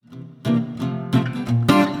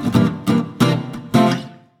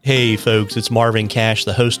Hey folks, it's Marvin Cash,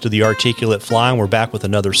 the host of The Articulate Fly, and we're back with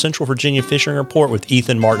another Central Virginia fishing report with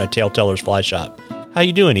Ethan Martin at TaleTellers Fly Shop. How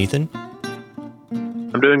you doing, Ethan?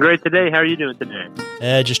 I'm doing great today. How are you doing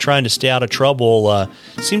today? Just trying to stay out of trouble.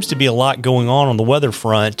 Seems to be a lot going on the weather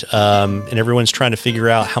front, and everyone's trying to figure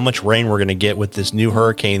out how much rain we're going to get with this new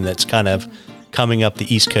hurricane that's kind of coming up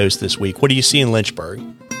the East Coast this week. What do you see in Lynchburg?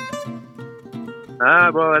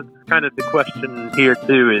 Well, that's kind of the question here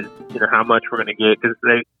too. Is how much we're going to get, because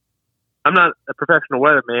I'm not a professional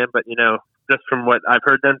weatherman, but just from what I've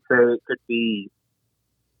heard them say, it could be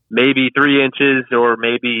maybe 3 inches or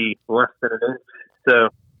maybe less than an inch. So,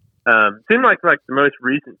 seemed like the most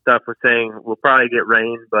recent stuff was saying we'll probably get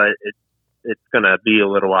rain, but it's going to be a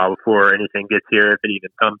little while before anything gets here, if it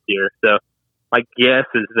even comes here. So, my guess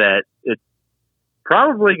is that it's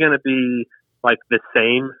probably going to be like the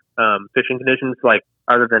same fishing conditions, like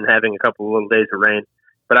other than having a couple of little days of rain.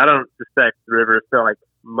 But I don't suspect the river to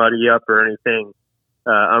muddy up or anything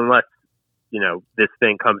unless this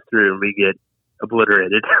thing comes through and we get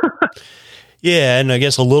obliterated. Yeah, and I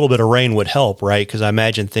guess a little bit of rain would help, right? Because I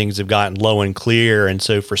imagine things have gotten low and clear, and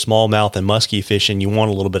so for smallmouth and muskie fishing, you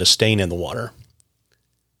want a little bit of stain in the water.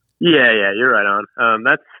 Yeah, you're right on.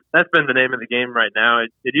 That's been the name of the game right now.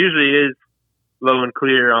 It usually is low and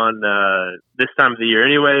clear on this time of the year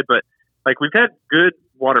anyway, but we've had good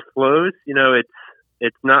water flows.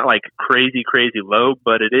 It's not crazy low,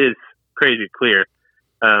 but it is crazy clear.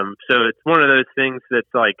 So it's one of those things that's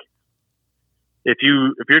if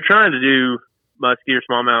you're trying to do muskie or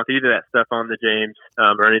smallmouth, either that stuff on the James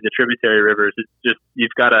or any of the tributary rivers, it's just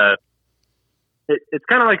you've got to. It's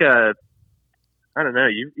kind of like I don't know.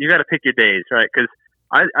 You got to pick your days, right? Because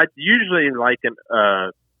I usually like a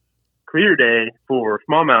clear day for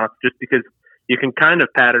smallmouth, just because you can kind of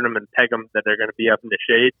pattern them and peg them that they're going to be up in the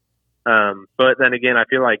shade. But then again, I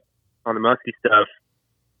feel like on the musky stuff,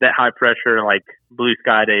 that high pressure, blue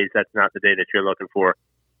sky days, that's not the day that you're looking for.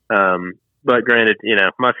 But granted,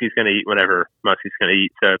 muskie's going to eat whenever muskie's going to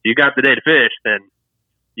eat. So if you got the day to fish, then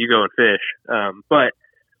you go and fish. But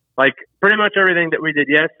pretty much everything that we did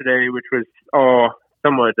yesterday, which was all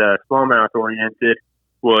somewhat smallmouth oriented,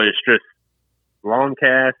 was just long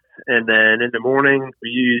casts. And then in the morning, we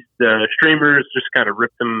used streamers, just kind of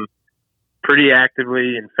ripped them pretty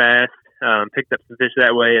actively and fast, picked up some fish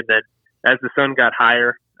that way. And then as the sun got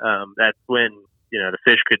higher, that's when, the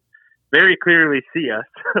fish could very clearly see us.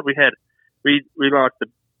 we lost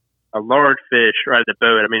a large fish right at the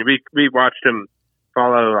boat. I mean, we watched him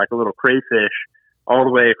follow a little crayfish all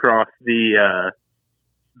the way across the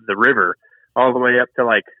river, all the way up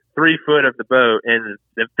to 3 foot of the boat, and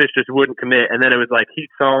the fish just wouldn't commit. And then it was he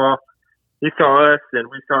saw us and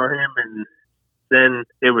we saw him, and then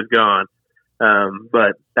it was gone.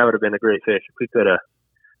 But that would have been a great fish if we could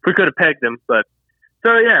have pegged him. But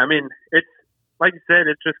so yeah, I mean, it's like you said,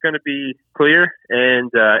 it's just going to be clear,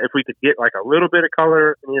 and if we could get a little bit of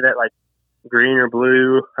color, any of that green or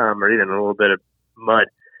blue, or even a little bit of mud,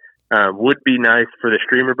 would be nice for the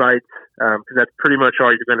streamer bites, because that's pretty much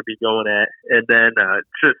all you're going to be going at. And then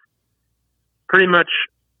just pretty much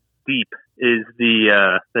deep is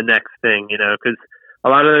the next thing, because a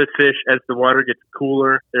lot of those fish, as the water gets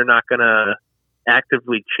cooler, they're not going to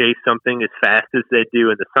actively chase something as fast as they do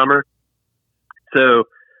in the summer. So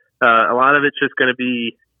a lot of it's just going to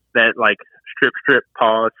be that strip,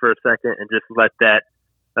 pause for a second and just let that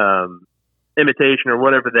imitation or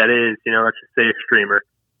whatever that is, let's just say a streamer.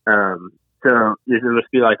 So it'll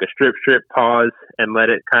just be a strip, pause, and let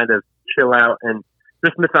it kind of chill out, and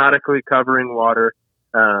just methodically covering water,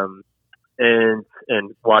 and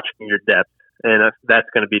watching your depth. And that's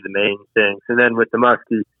going to be the main thing. And then with the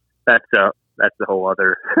muskie, that's the whole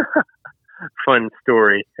other fun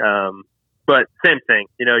story. But same thing,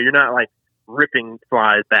 you're not ripping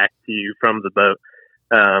flies back to you from the boat,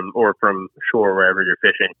 or from shore, wherever you're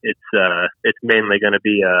fishing. It's mainly going to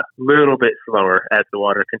be a little bit slower as the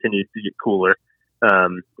water continues to get cooler.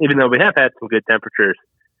 Even though we have had some good temperatures,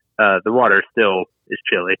 the water still is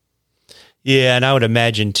chilly. Yeah, and I would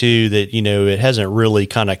imagine too that, it hasn't really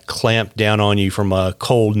kind of clamped down on you from a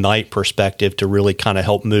cold night perspective to really kind of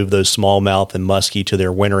help move those smallmouth and muskie to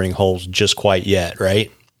their wintering holes just quite yet,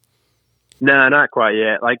 right? No, not quite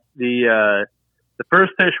yet. The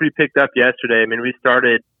first fish we picked up yesterday, I mean, we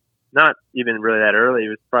started not even really that early. It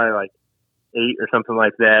was probably 8 or something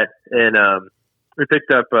like that. And we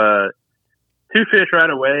picked up 2 fish right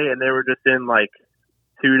away, and they were just in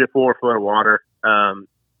 2 to 4 foot of water.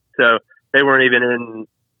 So they weren't even in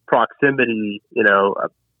proximity,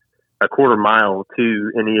 a quarter mile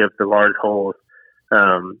to any of the large holes, so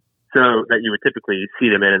that you would typically see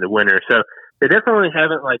them in the winter. So they definitely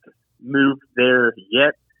haven't moved there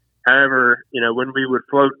yet. However, when we would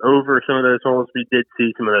float over some of those holes, we did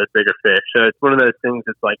see some of those bigger fish. So it's one of those things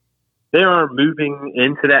that's like they are moving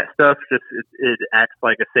into that stuff. Just it acts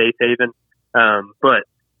like a safe haven. But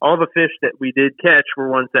all the fish that we did catch were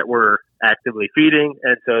ones that were actively feeding,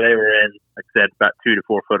 and so they were in, like I said, about 2 to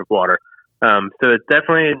 4 foot of water. So it's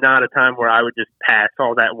definitely not a time where I would just pass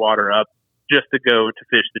all that water up just to go to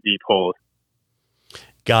fish the deep holes.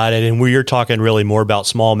 Got it. And you're talking really more about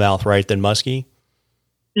smallmouth, right, than muskie?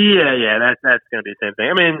 Yeah, that's going to be the same thing.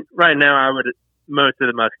 I mean, right now, most of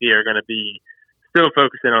the muskie are going to be still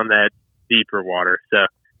focusing on that deeper water. So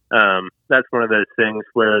that's one of those things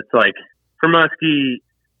where it's like for muskie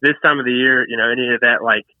this time of the year, any of that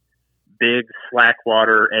like big slack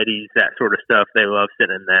water eddies, that sort of stuff, they love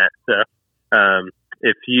sitting in that. So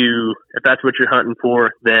if that's what you're hunting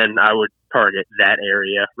for, then I would target that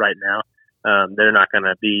area right now. They're not going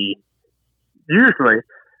to be usually.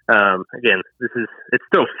 Again, it's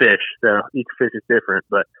still fish, so each fish is different,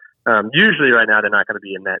 but usually right now they're not going to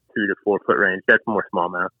be in that 2 to 4 foot range. That's more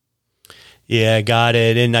smallmouth. Yeah, got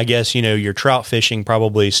it. And I guess, your trout fishing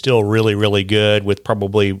probably still really, really good with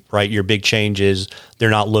probably, right, your big changes. They're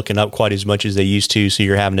not looking up quite as much as they used to, so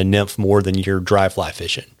you're having to nymph more than your dry fly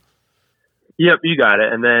fishing. Yep, you got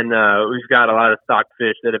it. And then we've got a lot of stock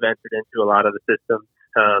fish that have entered into a lot of the systems.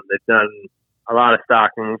 They've done a lot of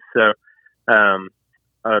stockings, so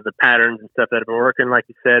the patterns and stuff that have been working, like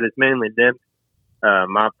you said, is mainly nymphs,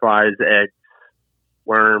 mob flies, eggs,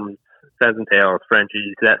 worms, pheasant tails,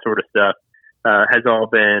 Frenchies, that sort of stuff. Has all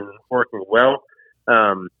been working well.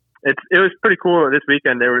 It was pretty cool this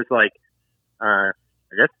weekend. There was like, I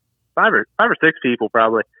guess 5 or 6 people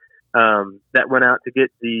probably, that went out to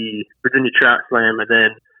get the Virginia Trout Slam and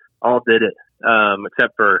then all did it,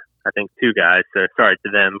 except for, I think 2 guys. So sorry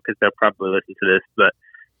to them because they'll probably listen to this, but,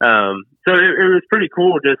 so it was pretty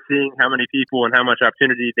cool just seeing how many people and how much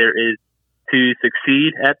opportunity there is to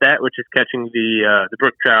succeed at that, which is catching the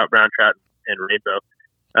brook trout, brown trout, and rainbow.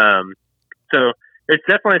 So it's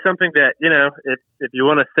definitely something that, if you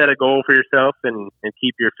want to set a goal for yourself and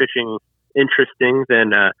keep your fishing interesting,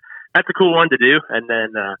 then that's a cool one to do. And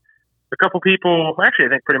then a couple people, actually I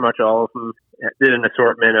think pretty much all of them, did an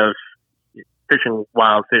assortment of fishing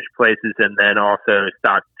wild fish places and then also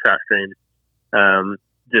stock trout streams,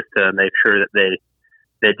 just to make sure that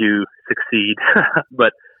they do succeed.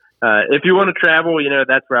 But if you want to travel,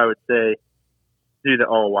 that's where I would say do the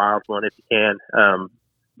all wild one if you can.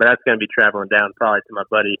 But that's going to be traveling down probably to my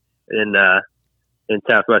buddy in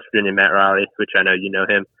Southwest Virginia, Matt Riley, which I know you know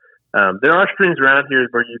him. There are streams around here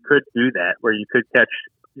where you could do that, where you could catch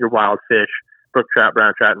your wild fish, brook trout,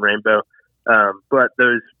 brown trout, and rainbow. But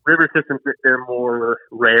those river systems, they're more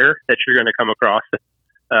rare that you're going to come across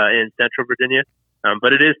in Central Virginia.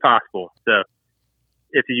 But it is possible. So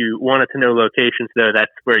if you wanted to know locations, though,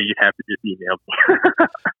 that's where you'd have to just email me.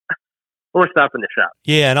 Or stop in the shop.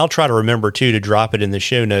 Yeah, and I'll try to remember, too, to drop it in the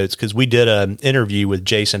show notes because we did an interview with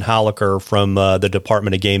Jason Holliker from the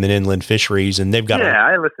Department of Game and Inland Fisheries, and they've got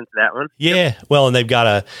I listened to that one. Yeah, yep. Well, and they've got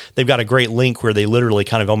a great link where they literally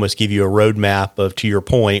kind of almost give you a roadmap of, to your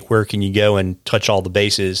point, where can you go and touch all the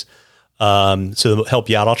bases. So they'll help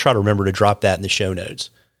you out. I'll try to remember to drop that in the show notes.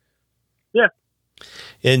 Yeah.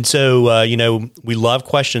 And so, we love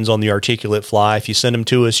questions on the articulate fly. If you send them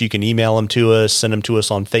to us, you can email them to us, send them to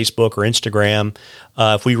us on Facebook or Instagram.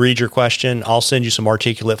 If we read your question, I'll send you some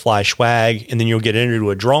articulate fly swag, and then you'll get entered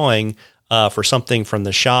into a drawing for something from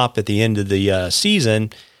the shop at the end of the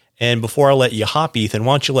season. And before I let you hop, Ethan,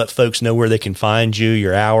 why don't you let folks know where they can find you,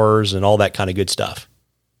 your hours, and all that kind of good stuff?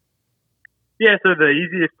 Yeah, so the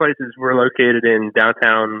easiest places we're located in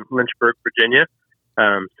downtown Lynchburg, Virginia.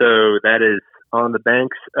 So that is on the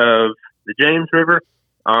banks of the James River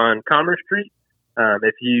on Commerce Street.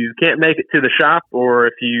 If you can't make it to the shop or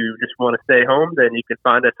if you just want to stay home, then you can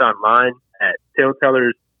find us online at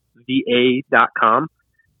TaleTellersVA.com.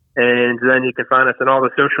 And then you can find us on all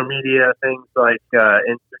the social media things like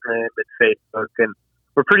Instagram and Facebook. And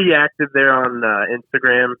we're pretty active there on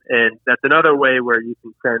Instagram. And that's another way where you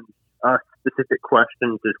can send us specific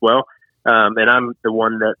questions as well. And I'm the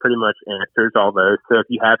one that pretty much answers all those. So if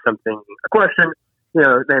you have a question,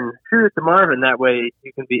 then shoot it to Marvin. That way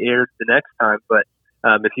you can be aired the next time. But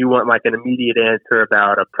if you want like an immediate answer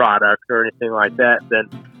about a product or anything like that, then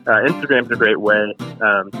Instagram's a great way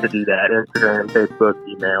to do that. Instagram, Facebook,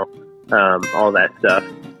 email, all that stuff.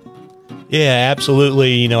 Yeah,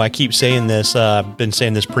 absolutely. I keep saying this. I've been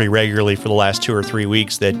saying this pretty regularly for the last 2 or 3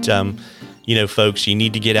 weeks that folks, you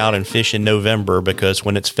need to get out and fish in November because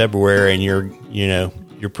when it's February and you're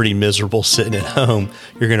pretty miserable sitting at home,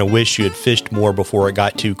 you're going to wish you had fished more before it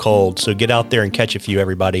got too cold. So get out there and catch a few,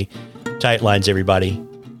 everybody. Tight lines, everybody.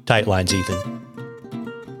 Tight lines,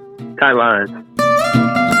 Ethan. Tight lines.